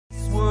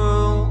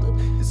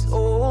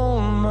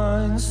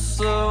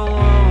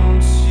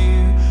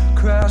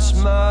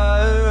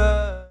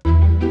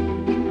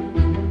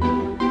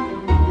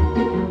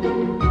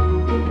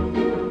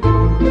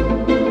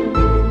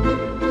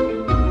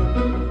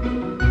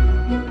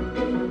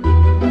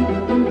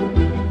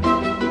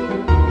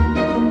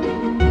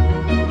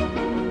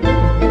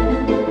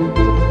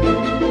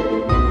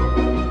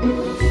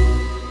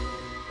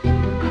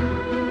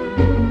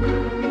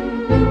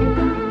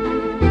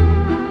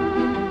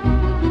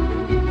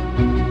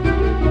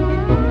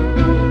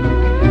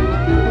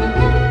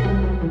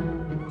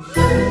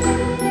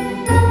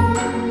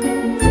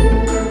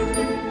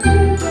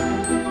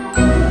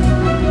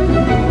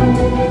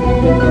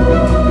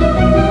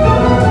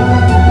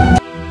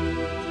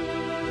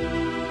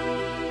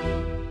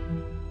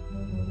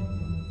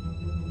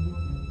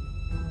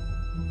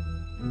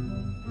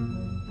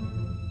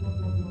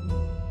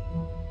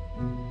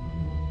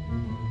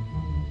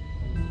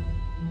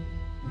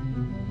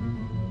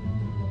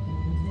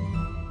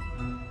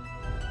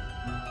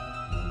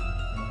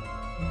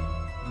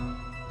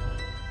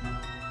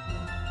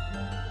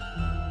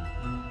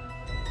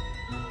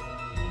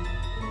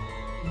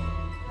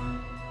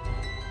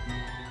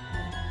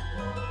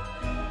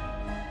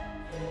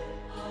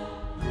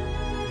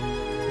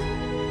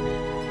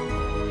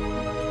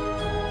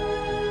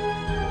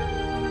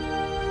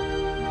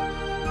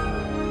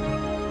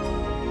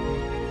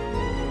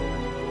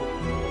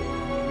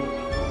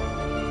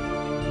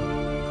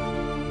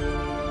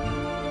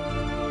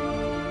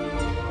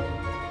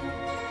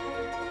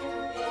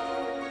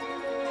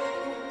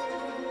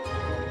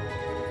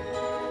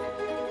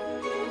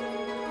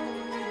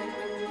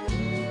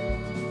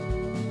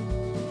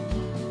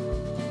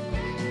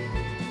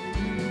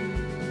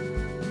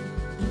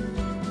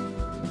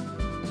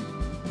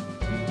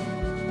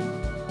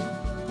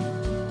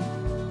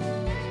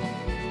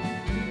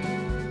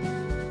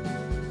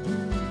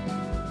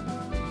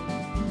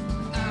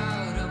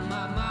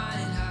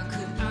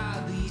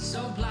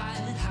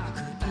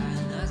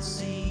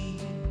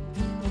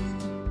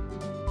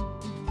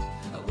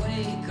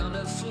awake on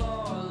the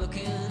floor,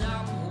 looking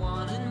up,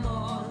 wanting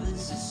more.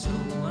 This is so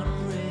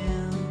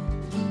unreal.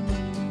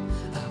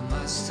 I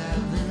must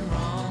have been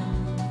wrong,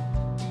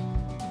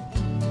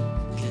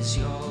 'cause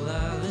your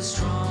love is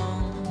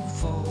strong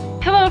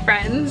for. Hello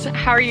friends,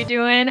 how are you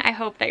doing? I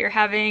hope that you're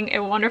having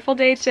a wonderful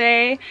day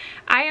today.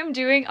 I am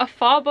doing a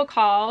fall book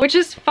haul, which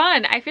is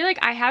fun. I feel like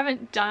I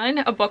haven't done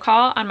a book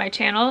haul on my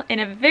channel in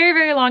a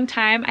very long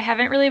time. I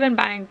haven't really been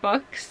buying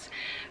books,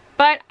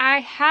 but I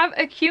have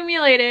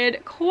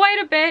accumulated quite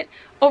a bit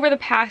over the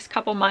past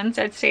couple months.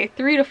 I'd say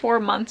 3 to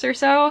 4 months or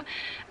so.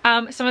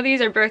 Some of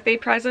these are birthday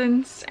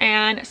presents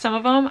and some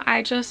of them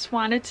I just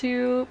wanted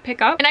to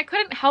pick up and I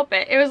couldn't help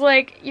it. It was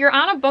like, you're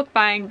on a book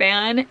buying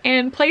ban,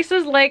 and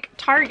places like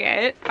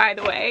Target, by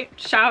the way,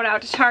 shout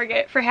out to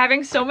Target for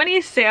having so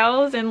many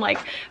sales and like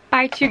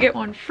buy 2 get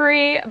 1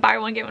 free, buy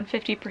 1 get 1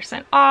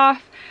 50%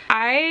 off.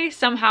 I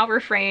somehow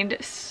refrained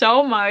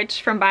so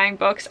much from buying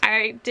books.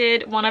 I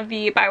did one of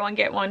the buy 1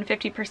 get 1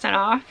 50%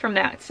 off from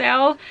that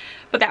sale,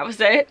 but that was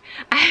it.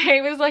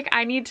 I was like,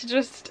 I need to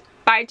just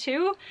buy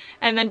 2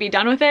 and then be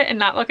done with it and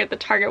not look at the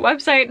Target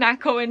website, not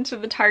go into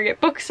the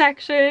Target book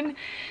section.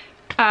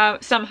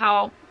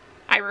 Somehow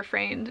I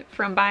refrained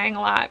from buying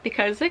a lot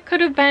because it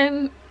could have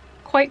been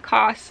quite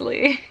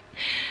costly.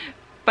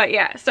 But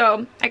yeah,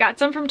 so I got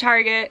some from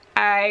Target,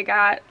 I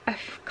got a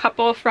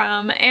couple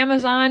from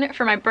Amazon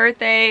for my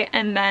birthday,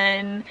 and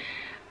then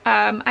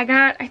I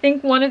got, I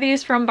think, one of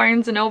these from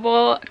Barnes &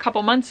 Noble a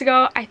couple months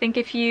ago. I think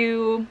if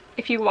you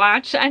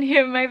watch any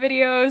of my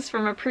videos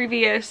from a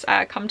previous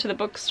come to the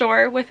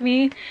bookstore with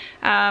me,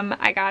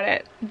 I got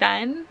it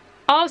then.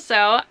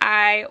 Also,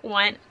 I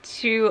went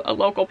to a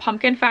local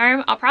pumpkin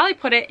farm. I'll probably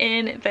put it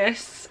in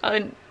this,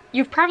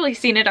 you've probably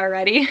seen it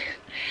already.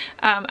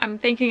 I'm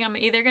thinking I'm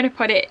either going to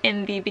put it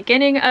in the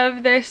beginning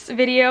of this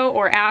video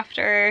or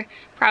after,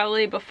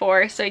 probably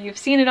before, so you've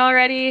seen it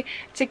already.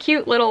 It's a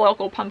cute little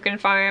local pumpkin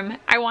farm.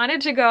 I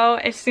wanted to go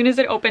as soon as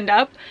it opened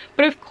up,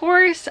 but of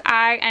course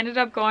I ended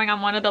up going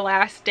on one of the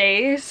last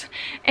days,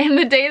 and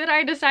the day that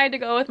I decided to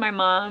go with my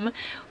mom,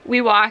 we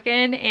walk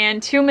in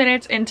and 2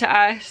 minutes into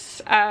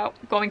us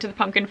going to the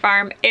pumpkin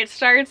farm, it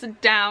starts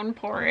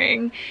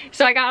downpouring.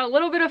 So I got a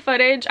little bit of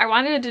footage. I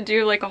wanted to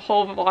do like a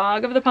whole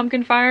vlog of the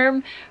pumpkin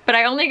farm, but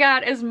I only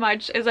got as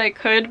much as I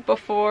could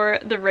before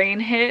the rain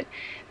hit.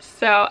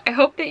 So I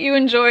hope that you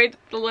enjoyed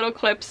the little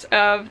clips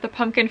of the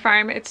pumpkin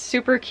farm. It's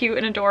super cute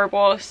and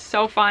adorable,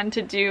 so fun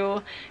to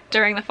do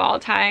during the fall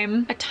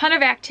time. A ton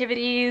of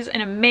activities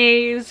and a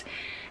maze,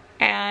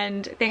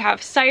 and they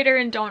have cider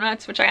and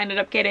donuts, which I ended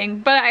up getting,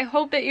 but I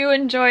hope that you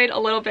enjoyed a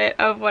little bit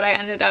of what I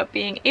ended up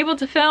being able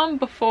to film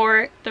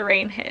before the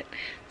rain hit.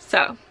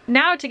 So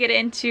now to get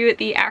into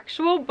the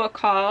actual book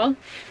haul.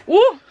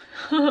 Woo!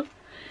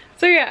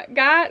 So yeah,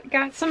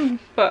 got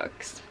some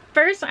books.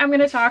 First, I'm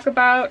going to talk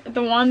about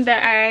the one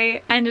that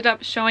I ended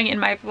up showing in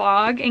my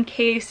vlog in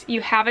case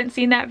you haven't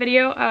seen that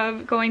video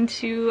of going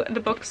to the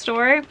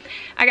bookstore.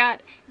 I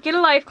got Get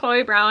a Life,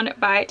 Chloe Brown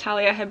by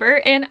Talia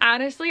Hibbert, and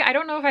honestly, I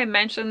don't know if I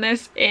mentioned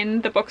this in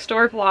the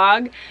bookstore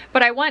vlog,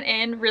 but I went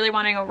in really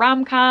wanting a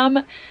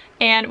rom-com,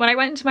 and when I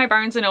went into my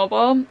Barnes &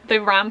 Noble,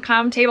 the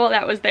rom-com table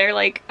that was there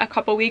like a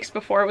couple weeks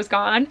before it was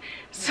gone.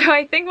 So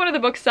I think one of the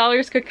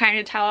booksellers could kind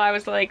of tell I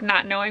was like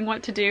not knowing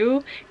what to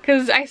do,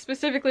 because I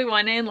specifically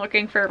went in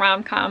looking for a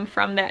rom-com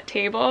from that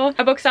table.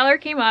 A bookseller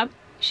came up.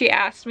 She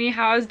asked me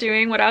how I was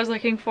doing, what I was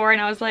looking for,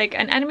 and I was like,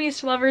 an enemies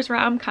to lovers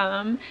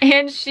rom-com.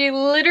 And she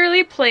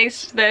literally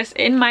placed this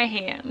in my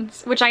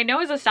hands, which I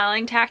know is a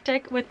selling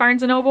tactic with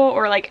Barnes & Noble,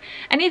 or like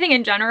anything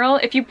in general.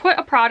 If you put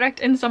a product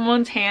in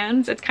someone's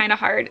hands, it's kind of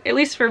hard, at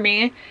least for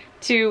me,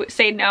 to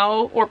say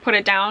no or put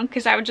it down,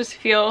 because I would just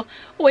feel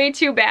way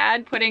too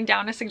bad putting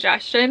down a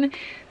suggestion.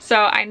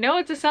 So I know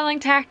it's a selling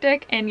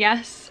tactic, and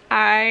yes,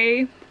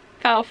 I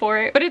fell for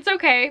it, but it's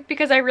okay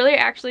because I really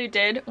actually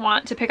did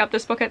want to pick up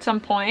this book at some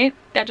point.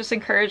 That just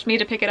encouraged me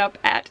to pick it up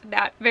at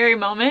that very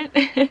moment.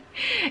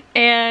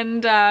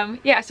 And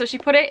yeah, so she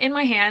put it in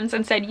my hands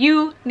and said,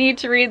 you need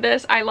to read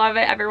this, I love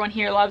it, everyone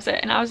here loves it.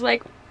 And I was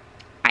like,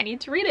 I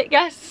need to read it,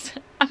 yes,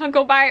 I'm gonna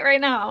go buy it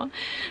right now.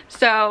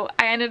 So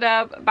I ended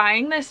up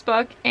buying this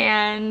book,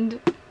 and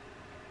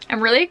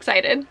I'm really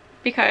excited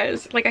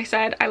because, like I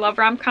said, I love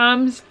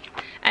rom-coms.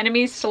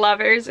 Enemies to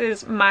lovers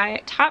is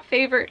my top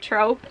favorite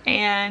trope,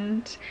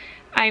 and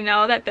I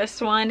know that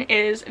this one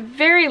is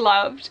very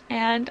loved,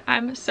 and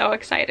I'm so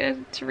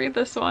excited to read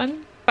this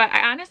one. But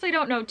I honestly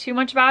don't know too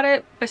much about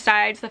it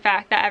besides the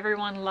fact that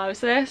everyone loves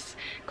this.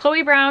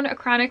 Chloe Brown, a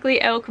chronically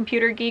ill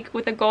computer geek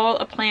with a goal,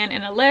 a plan,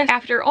 and a list.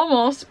 After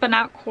almost but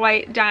not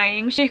quite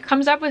dying, she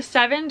comes up with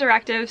 7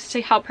 directives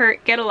to help her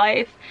get a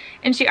life,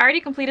 and she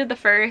already completed the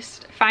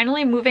first,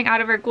 finally moving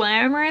out of her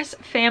glamorous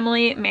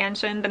family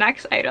mansion. The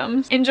next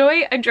items: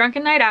 enjoy a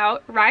drunken night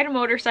out, ride a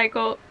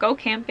motorcycle, go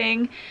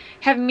camping,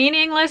 have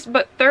meaningless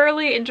but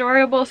thoroughly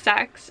enjoyable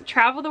sex,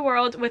 travel the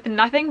world with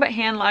nothing but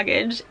hand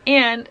luggage,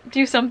 and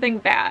do something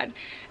bad.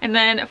 And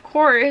then of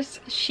course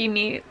she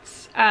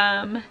meets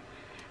a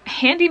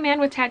handyman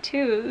with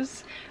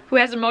tattoos who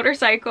has a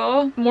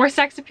motorcycle, more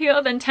sex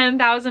appeal than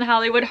 10,000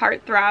 Hollywood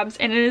heartthrobs,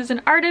 and is an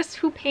artist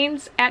who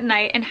paints at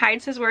night and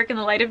hides his work in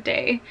the light of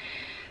day.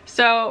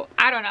 So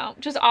I don't know,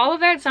 just all of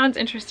that sounds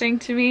interesting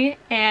to me,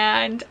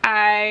 and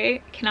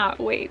I cannot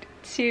wait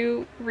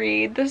to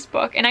read this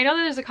book. And I know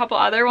there's a couple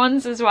other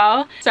ones as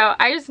well, so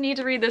I just need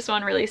to read this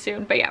one really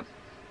soon. But yeah,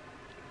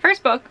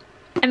 first book.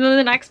 And then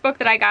the next book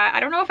that I got,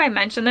 I don't know if I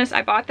mentioned this,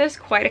 I bought this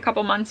quite a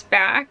couple months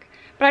back,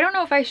 but I don't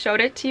know if I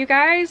showed it to you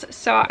guys,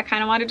 so I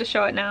kind of wanted to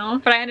show it now.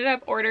 But I ended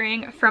up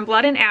ordering From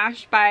Blood and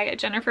Ash by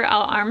Jennifer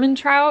L.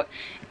 Armentrout,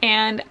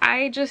 and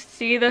I just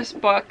see this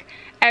book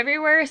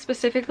everywhere,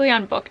 specifically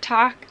on Book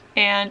Talk,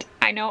 and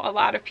I know a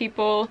lot of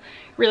people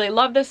really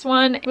love this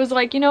one. It was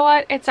like, you know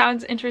what, it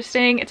sounds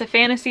interesting. It's a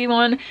fantasy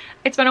one.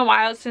 It's been a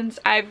while since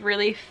I've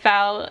really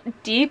fell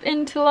deep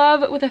into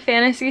love with a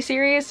fantasy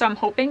series, so I'm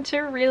hoping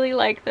to really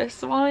like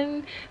this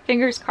one.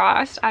 Fingers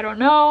crossed. I don't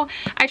know.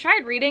 I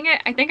tried reading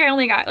it. I think I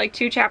only got like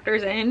 2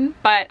 chapters in,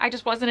 but I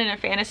just wasn't in a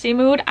fantasy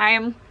mood. I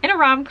am in a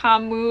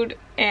rom-com mood,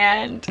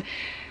 and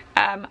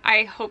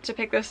I hope to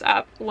pick this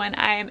up when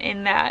I am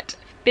in that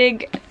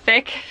big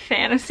thick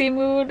fantasy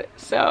mood.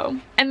 So,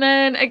 and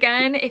then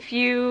again, if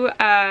you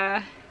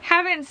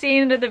haven't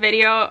seen the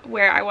video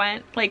where I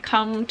went like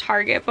come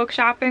Target book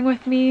shopping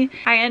with me,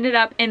 I ended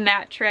up in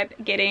that trip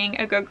getting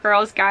A Good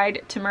Girl's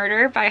Guide to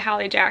Murder by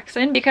Holly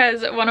Jackson,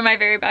 because one of my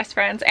very best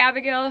friends,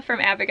 Abigail from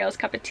Abigail's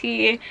Cup of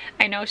Tea,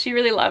 I know she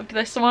really loved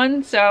this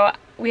one, so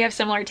we have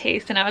similar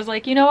tastes, and I was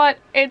like, you know what,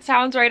 it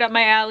sounds right up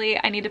my alley,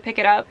 I need to pick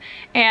it up.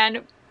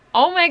 And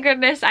oh my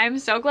goodness, I'm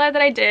so glad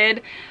that I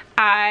did.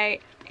 I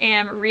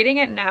am reading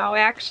it now.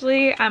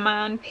 Actually, I'm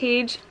on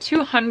page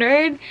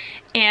 200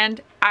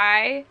 and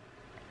I'm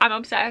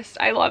obsessed.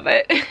 I love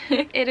it.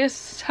 It is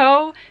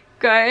so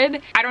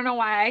good. I don't know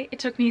why it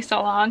took me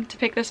so long to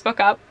pick this book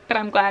up, but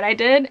I'm glad I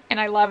did, and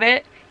I love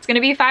it. It's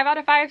gonna be 5 out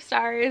of 5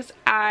 stars.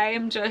 I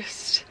am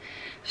just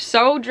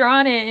so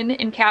drawn in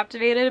and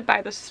captivated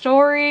by the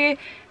story.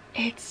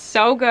 It's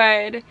so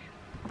good.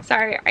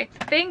 Sorry, I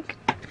think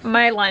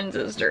my lens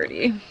is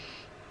dirty.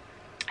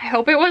 I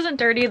hope it wasn't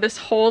dirty this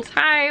whole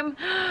time.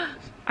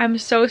 I'm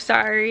so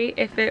sorry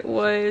if it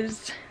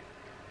was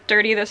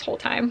dirty this whole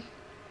time.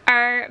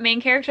 Our main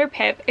character,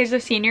 Pip, is a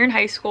senior in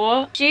high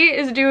school. She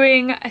is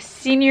doing a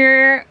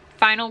senior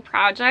final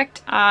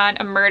project on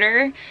a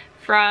murder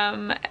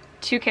from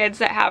 2 kids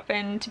that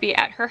happen to be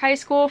at her high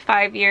school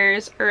 5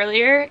 years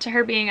earlier to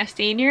her being a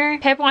senior.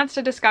 Pip wants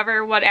to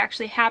discover what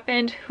actually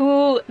happened,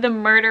 who the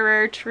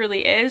murderer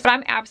truly is. But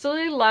I'm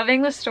absolutely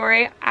loving the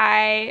story.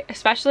 I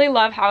especially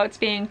love how it's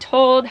being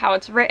told, how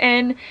it's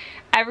written,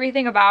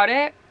 everything about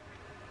it.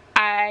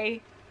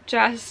 I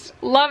just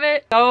love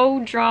it.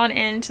 So drawn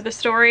into the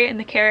story and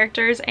the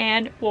characters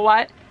and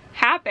what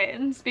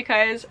happens,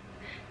 because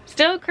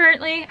still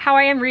currently how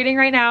I am reading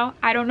right now,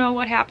 I don't know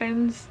what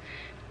happens.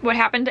 What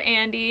happened to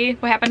Andy,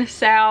 what happened to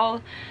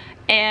Sal,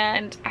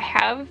 and I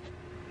have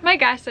my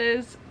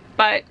guesses,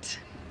 but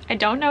I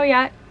don't know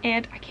yet,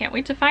 and I can't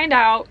wait to find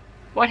out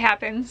what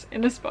happens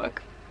in this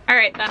book.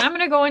 Alright, then I'm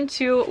gonna go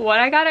into what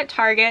I got at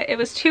Target. It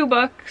was 2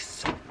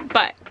 books,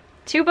 but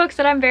 2 books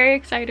that I'm very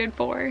excited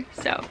for.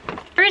 So,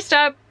 first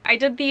up, I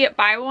did the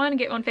buy one,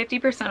 get one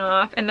 50%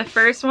 off, and the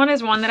first one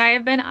is one that I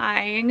have been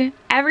eyeing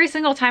every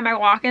single time I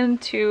walk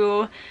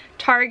into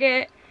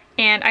Target,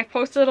 and I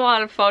posted a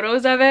lot of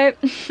photos of it,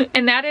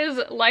 and that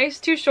is Life's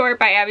Too Short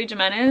by Abby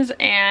Jimenez,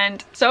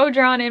 and so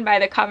drawn in by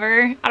the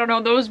cover. I don't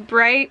know, those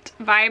bright,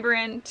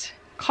 vibrant,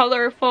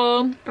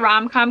 colorful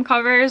rom-com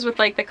covers with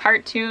like the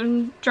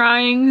cartoon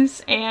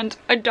drawings and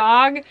a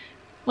dog.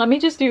 Let me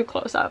just do a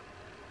close-up.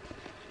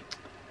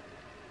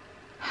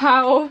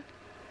 How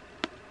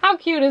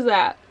cute is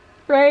that,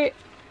 right?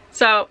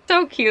 So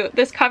cute.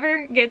 This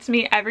cover gets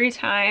me every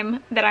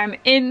time that I'm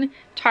in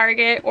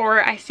Target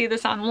or I see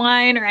this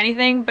online or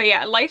anything. But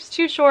yeah, Life's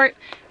Too Short.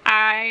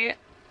 I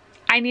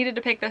needed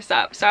to pick this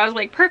up. So I was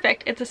like,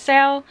 perfect. It's a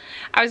sale.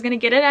 I was gonna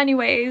get it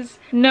anyways.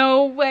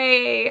 No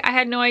way. I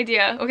had no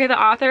idea. Okay, the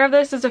author of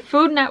this is a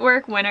Food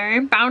Network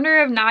winner,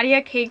 founder of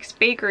Nadia Cakes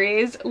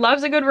Bakeries,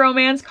 loves a good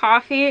romance,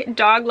 coffee,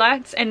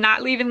 doglets, and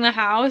not leaving the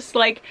house.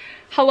 Like,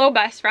 hello,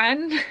 best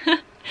friend.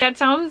 That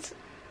sounds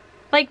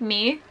like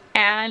me,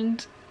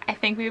 and I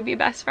think we would be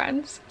best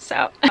friends.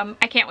 So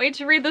I can't wait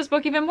to read this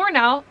book even more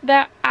now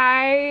that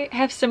I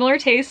have similar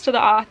tastes to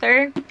the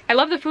author. I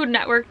love the Food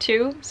Network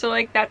too, so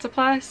like that's a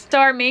plus. So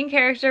our main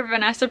character,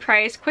 Vanessa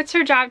Price, quits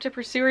her job to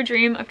pursue her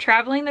dream of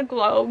traveling the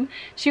globe.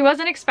 She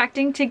wasn't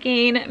expecting to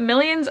gain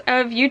millions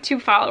of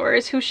YouTube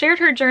followers who shared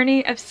her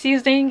journey of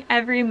seizing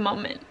every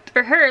moment.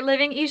 For her,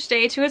 living each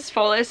day to its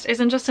fullest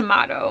isn't just a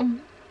motto.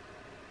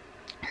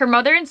 Her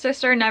mother and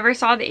sister never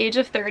saw the age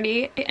of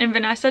 30, and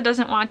Vanessa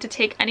doesn't want to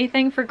take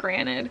anything for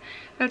granted.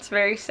 That's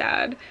very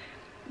sad.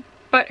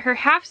 But her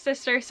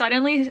half-sister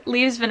suddenly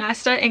leaves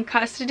Vanessa in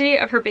custody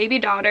of her baby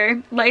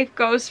daughter. Life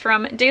goes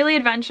from daily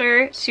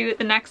adventure to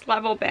the next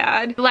level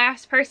bad. The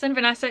last person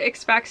Vanessa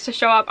expects to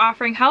show up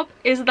offering help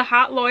is the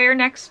hot lawyer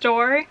next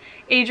door,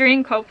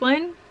 Adrian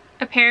Copeland.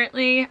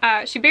 Apparently,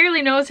 she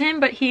barely knows him,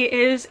 but he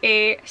is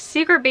a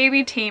secret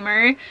baby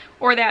tamer,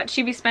 or that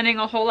she'd be spending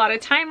a whole lot of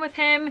time with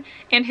him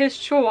and his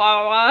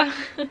chihuahua.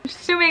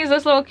 Assuming is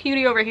this little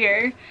cutie over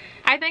here.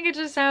 I think it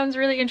just sounds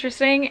really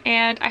interesting,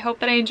 and I hope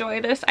that I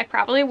enjoy this. I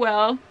probably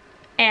will,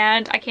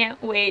 and I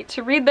can't wait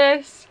to read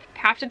this.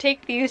 I have to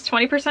take these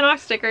 20%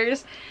 off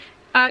stickers.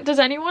 Does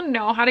anyone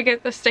know how to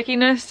get the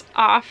stickiness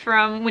off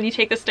from when you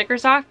take the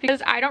stickers off?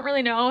 Because I don't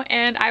really know,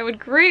 and I would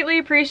greatly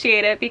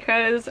appreciate it,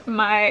 because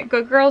my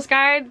Good Girls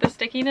guide, the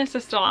stickiness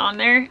is still on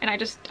there, and I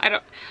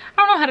don't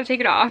know how to take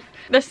it off.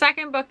 The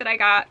second book that I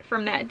got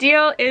from that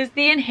deal is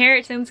The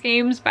Inheritance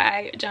Games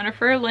by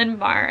Jennifer Lynn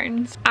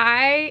Barnes.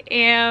 I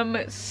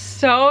am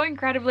so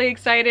incredibly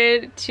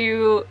excited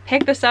to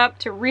pick this up,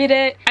 to read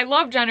it. I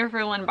love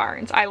Jennifer Lynn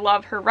Barnes. I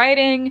love her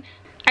writing.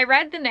 I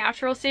read the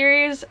Natural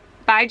series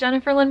by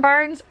Jennifer Lynn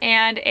Barnes,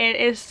 and it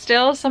is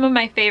still some of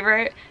my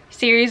favorite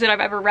series that I've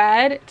ever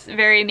read. It's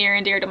very near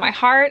and dear to my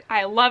heart.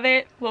 I love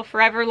it, will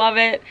forever love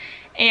it,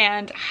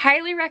 and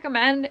highly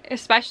recommend,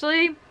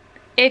 especially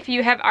if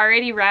you have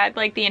already read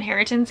like The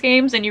Inheritance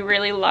Games and you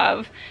really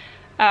love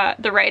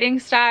the writing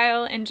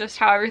style and just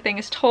how everything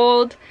is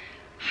told.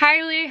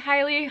 Highly,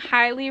 highly,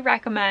 highly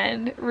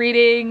recommend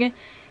reading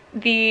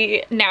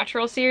the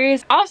Natural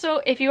series. Also,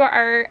 if you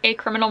are a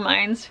Criminal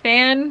Minds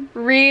fan,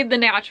 read the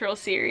Natural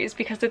series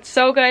because it's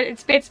so good.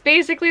 It's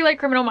basically like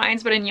Criminal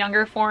Minds but in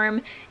younger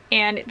form,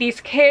 and these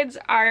kids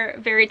are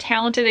very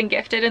talented and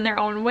gifted in their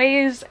own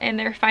ways, and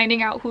they're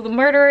finding out who the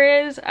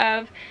murderer is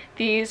of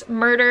these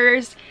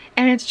murders,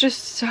 and it's just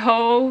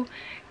so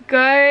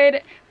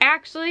good.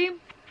 Actually,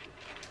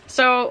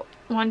 so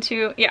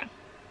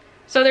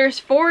so there's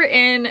 4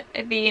 in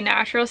the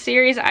Natural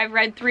series. I've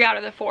read 3 out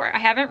of the 4. I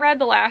haven't read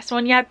the last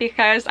one yet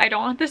because I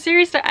don't want the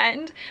series to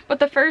end, but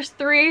the first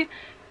 3,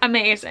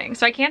 amazing.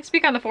 So I can't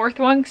speak on the 4th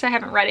one because I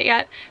haven't read it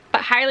yet,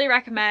 but highly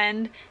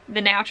recommend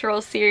the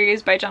Natural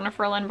series by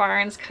Jennifer Lynn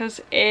Barnes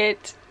because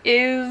it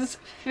is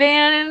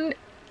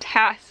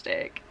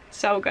fantastic.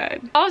 So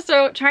good.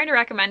 Also trying to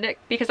recommend it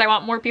because I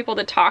want more people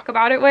to talk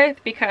about it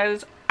with,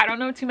 because I don't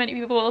know too many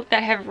people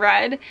that have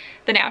read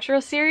the Natural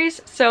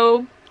series.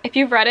 So if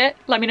you've read it,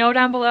 let me know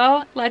down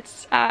below.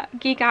 Let's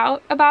geek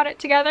out about it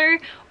together,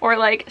 or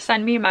like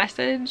send me a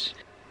message.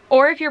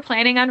 Or if you're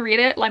planning on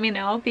reading it, let me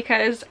know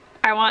because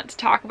I want to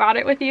talk about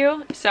it with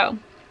you. So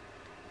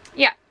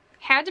yeah,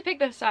 had to pick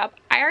this up.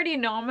 I already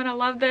know I'm gonna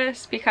love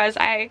this because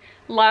I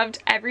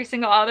loved every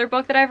single other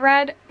book that I've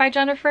read by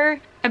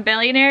Jennifer. A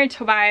billionaire,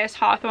 Tobias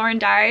Hawthorne,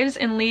 dies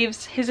and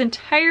leaves his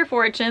entire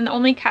fortune. The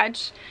only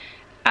catch,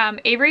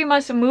 Avery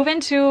must move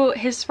into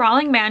his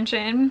sprawling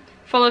mansion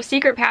full of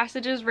secret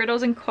passages,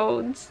 riddles, and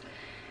codes.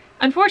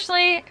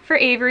 Unfortunately for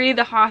Avery,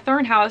 the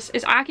Hawthorne house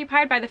is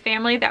occupied by the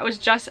family that was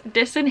just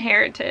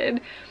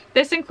disinherited.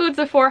 This includes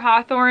the 4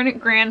 Hawthorne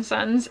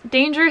grandsons,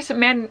 dangerous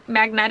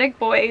magnetic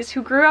boys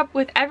who grew up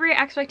with every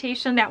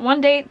expectation that one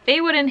day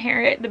they would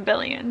inherit the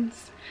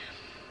billions.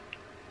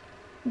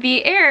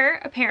 The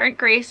heir apparent,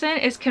 Grayson,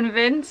 is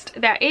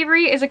convinced that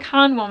Avery is a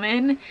con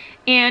woman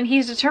and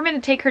he's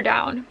determined to take her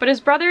down, but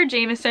his brother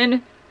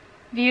Jameson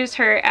views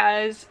her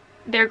as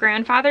their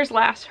grandfather's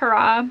last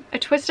hurrah, a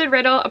twisted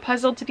riddle, a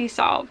puzzle to be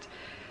solved.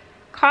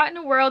 Caught in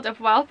a world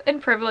of wealth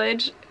and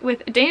privilege,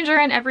 with danger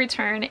in every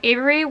turn,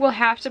 Avery will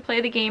have to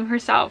play the game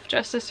herself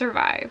just to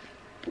survive.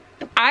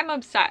 I'm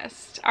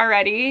obsessed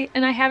already,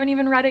 and I haven't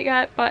even read it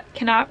yet, but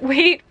cannot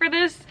wait for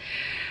this.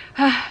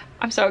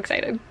 I'm so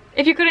excited.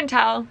 If you couldn't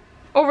tell,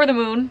 over the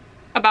moon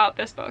about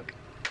this book.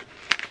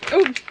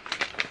 Ooh,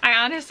 I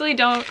honestly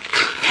don't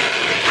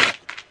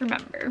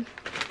remember.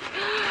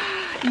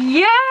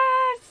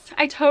 Yes!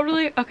 I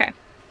totally, okay.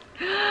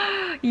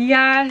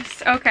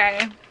 Yes,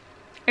 okay.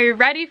 Are you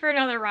ready for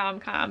another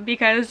rom-com?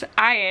 Because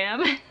I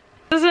am.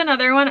 This is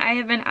another one I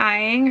have been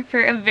eyeing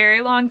for a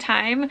very long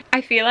time.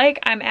 I feel like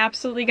I'm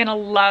absolutely gonna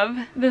love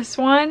this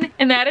one,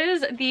 and that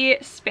is The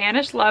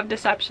Spanish Love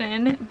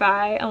Deception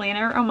by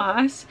Elena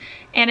Omas.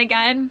 And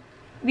again,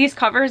 these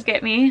covers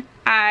get me.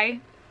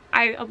 I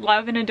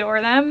love and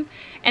adore them.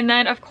 And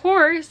then of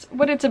course,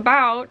 what it's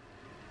about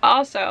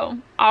also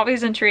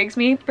always intrigues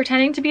me.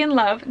 Pretending to be in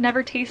love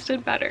never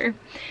tasted better.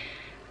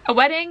 A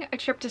wedding, a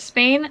trip to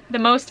Spain, the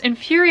most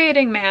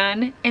infuriating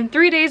man, and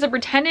 3 days of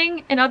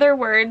pretending, in other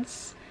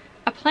words,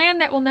 a plan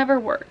that will never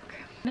work.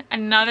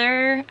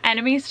 Another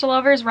enemies to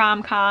lovers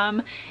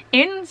rom-com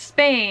in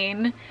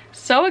Spain.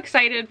 So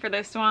excited for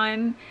this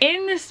one.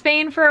 In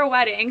Spain for a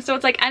wedding. So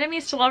it's like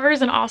enemies to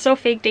lovers and also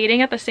fake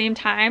dating at the same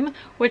time,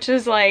 which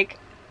is like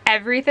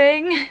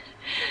everything.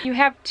 You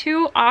have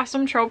 2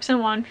 awesome tropes in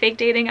one, fake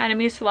dating,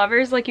 enemies to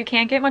lovers. Like, you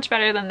can't get much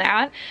better than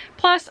that.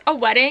 Plus a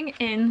wedding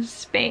in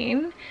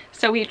Spain.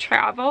 So we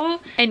travel,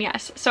 and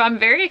yes, so I'm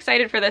very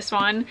excited for this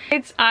one.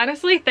 It's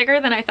honestly thicker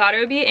than I thought it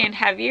would be and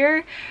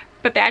heavier,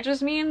 but that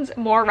just means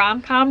more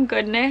rom-com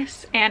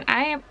goodness, and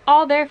I am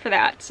all there for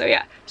that. So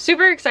yeah,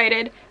 super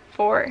excited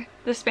for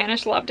The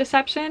Spanish Love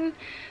Deception.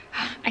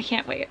 I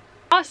can't wait.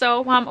 Also,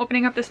 while I'm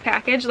opening up this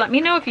package, let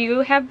me know if you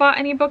have bought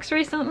any books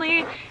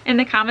recently in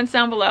the comments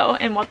down below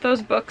and what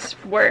those books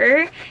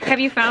were.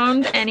 Have you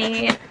found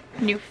any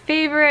new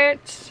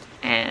favorites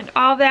and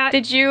all that.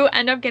 Did you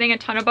end up getting a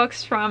ton of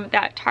books from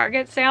that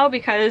Target sale?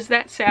 Because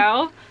that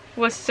sale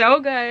was so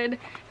good,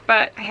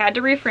 but I had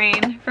to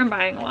refrain from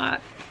buying a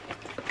lot.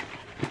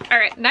 All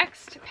right,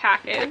 next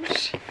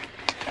package.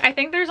 I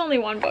think there's only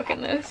one book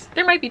in this.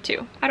 There might be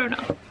two, I don't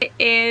know. It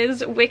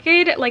is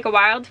Wicked Like a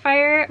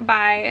Wildfire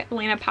by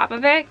Lena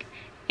Popovic.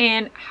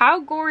 And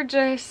how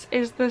gorgeous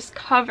is this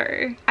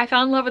cover? I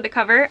fell in love with the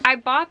cover. I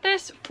bought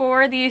this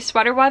for the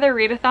Sweater Weather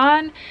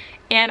readathon,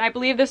 and I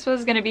believe this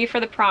was gonna be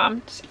for the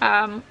prompt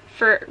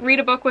for read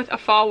a book with a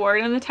fall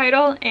word in the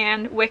title.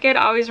 And Wicked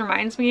always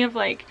reminds me of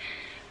like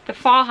the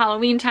fall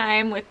Halloween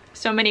time with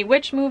so many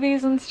witch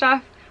movies and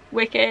stuff.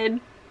 Wicked.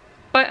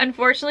 But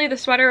unfortunately the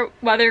Sweater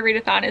Weather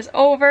readathon is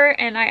over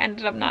and I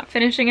ended up not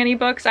finishing any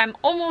books. I'm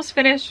almost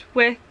finished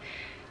with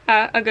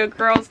A Good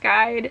Girl's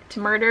Guide to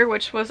Murder,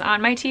 which was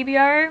on my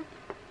TBR.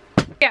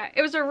 Yeah,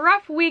 it was a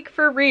rough week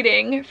for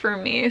reading for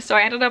me, so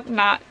I ended up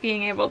not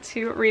being able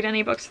to read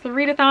any books for the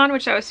readathon,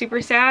 which I was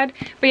super sad.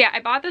 But yeah, I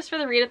bought this for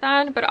the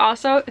readathon, but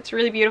also it's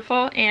really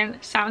beautiful and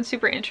sounds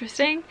super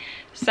interesting.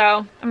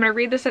 So I'm gonna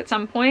read this at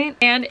some point.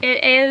 And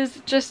it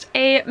is just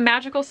a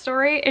magical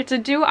story. It's a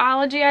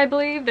duology, I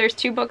believe. There's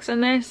 2 books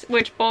in this,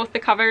 which both the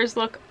covers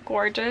look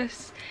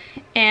gorgeous.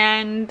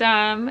 And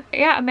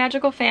yeah, a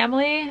magical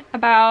family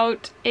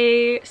about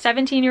a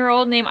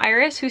 17-year-old named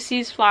Iris who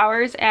sees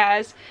flowers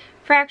as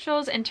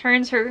fractals and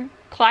turns her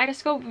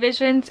kaleidoscope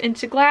visions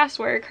into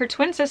glasswork. Her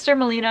twin sister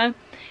Melina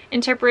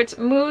interprets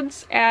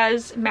moods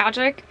as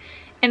magic,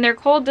 and their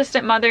cold,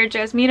 distant mother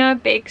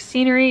Jasmina bakes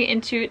scenery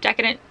into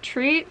decadent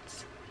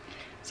treats.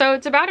 So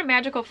it's about a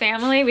magical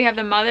family. We have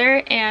the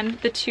mother and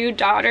the 2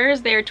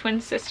 daughters. They are twin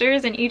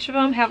sisters, and each of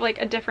them have like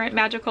a different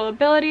magical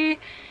ability.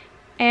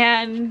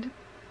 And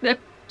the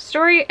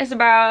story is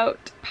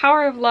about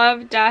power of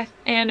love, death,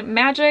 and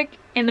magic,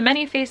 and the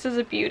many faces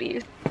of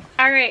beauty.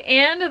 Alright,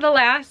 and the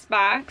last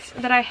box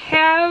that I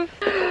have,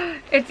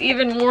 it's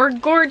even more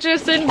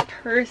gorgeous in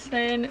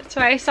person. So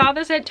I saw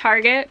this at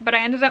Target, but I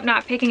ended up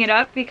not picking it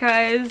up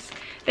because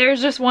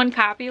there's just 1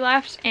 copy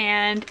left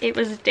and it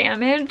was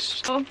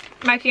damaged. So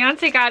my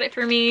fiance got it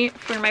for me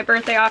for my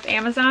birthday off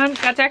Amazon.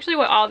 That's actually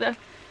what all the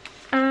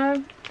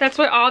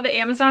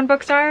Amazon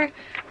books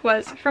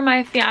was from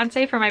my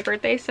fiance for my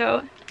birthday,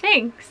 so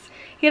thanks.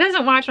 He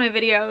doesn't watch my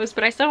videos,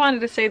 but I still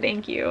wanted to say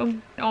thank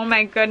you. Oh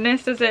my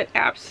goodness, is it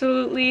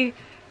absolutely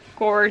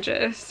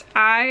gorgeous.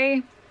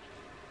 I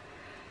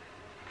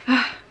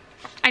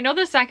know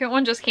the second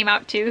one just came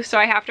out too, so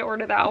I have to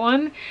order that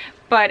one,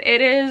 but it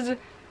is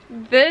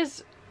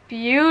this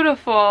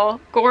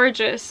beautiful,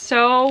 gorgeous,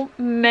 so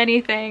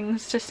many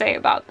things to say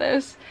about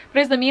this. But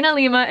it's the Mina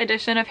Lima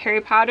edition of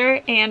Harry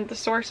Potter and the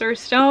Sorcerer's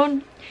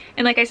Stone,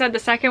 and like I said, the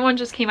second one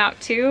just came out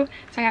too,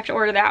 so I have to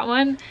order that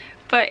one.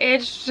 But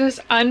it's just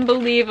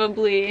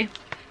unbelievably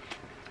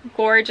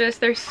gorgeous.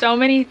 There's so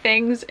many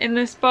things in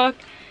this book,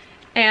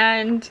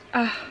 and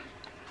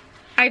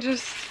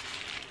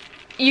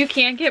you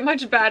can't get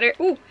much better.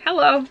 Ooh,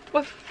 hello.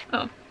 Woof.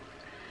 Oh.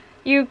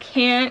 You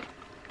can't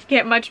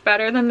get much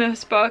better than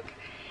this book.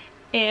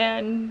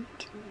 And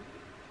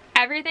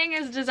everything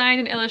is designed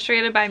and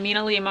illustrated by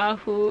Mina Lima,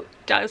 who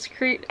does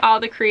create all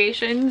the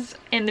creations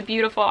and the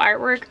beautiful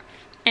artwork.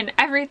 And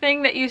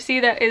everything that you see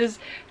that is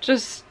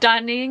just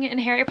stunning in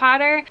Harry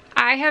Potter.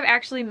 I have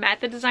actually met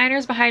the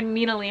designers behind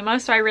Mina Lima,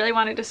 so I really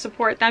wanted to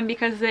support them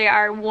because they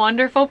are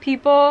wonderful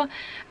people.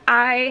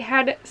 I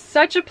had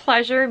such a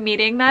pleasure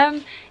meeting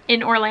them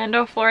in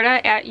Orlando,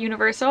 Florida at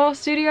Universal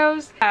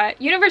Studios.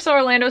 Universal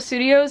Orlando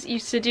Studios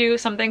used to do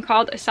something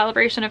called a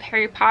celebration of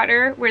Harry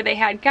Potter, where they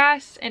had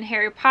guests and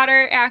Harry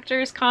Potter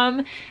actors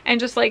come, and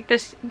just like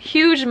this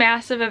huge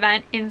massive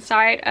event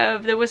inside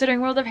of the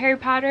Wizarding World of Harry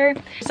Potter.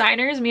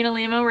 Designers, Mina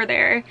Lima, were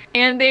there,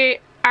 and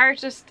they are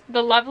just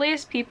the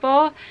loveliest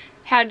people.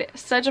 Had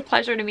such a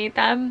pleasure to meet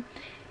them.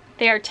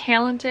 They are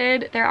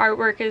talented, their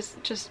artwork is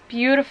just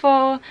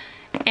beautiful,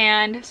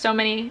 and so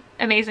many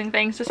amazing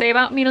things to say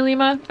about Mina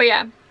Lima. But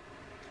yeah,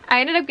 I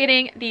ended up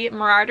getting the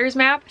Marauders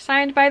map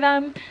signed by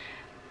them,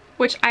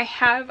 which I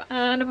have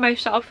on my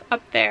shelf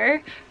up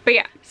there. But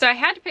yeah, so I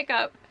had to pick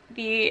up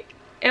the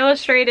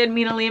illustrated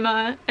Mina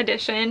Lima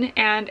edition,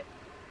 and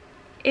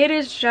it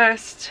is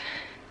just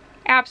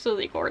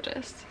absolutely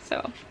gorgeous.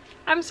 So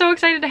I'm so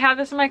excited to have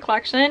this in my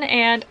collection,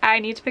 and I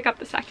need to pick up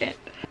the second.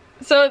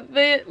 So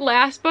the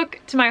last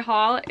book to my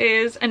haul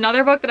is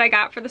another book that I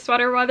got for the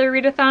Sweater Weather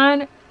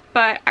readathon,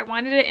 but I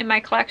wanted it in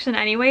my collection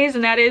anyways,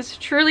 and that is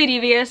Truly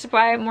Devious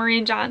by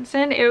Maureen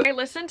Johnson. I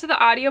listened to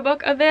the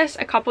audiobook of this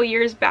a couple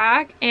years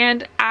back,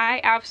 and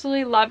I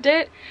absolutely loved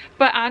it,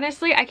 but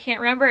honestly, I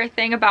can't remember a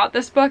thing about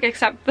this book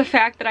except the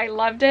fact that I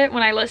loved it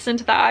when I listened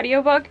to the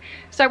audiobook.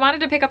 So I wanted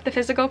to pick up the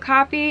physical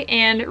copy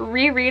and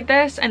reread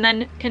this and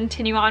then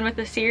continue on with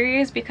the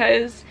series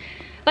because,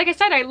 like I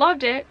said, I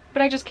loved it,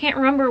 but I just can't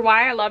remember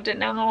why I loved it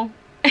now.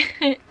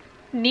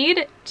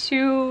 Need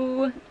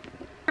to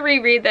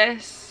reread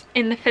this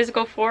in the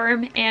physical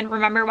form and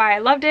remember why I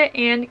loved it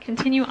and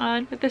continue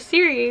on with the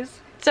series.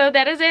 So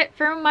that is it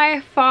for my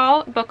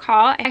fall book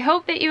haul. I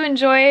hope that you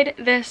enjoyed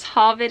this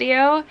haul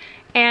video,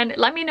 And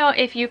let me know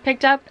if you've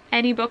picked up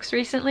any books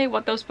recently,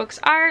 what those books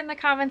are in the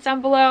comments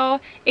down below.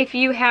 If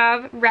you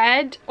have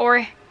read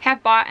or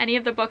have bought any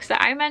of the books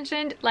that I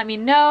mentioned, let me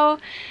know.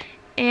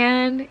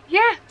 And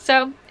yeah,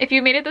 so if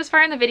you made it this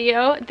far in the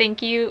video,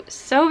 thank you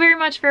so very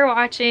much for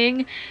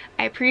watching.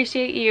 I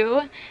appreciate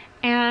you,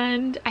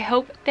 and I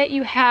hope that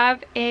you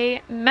have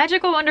a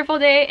magical, wonderful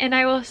day, and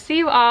I will see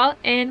you all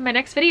in my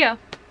next video.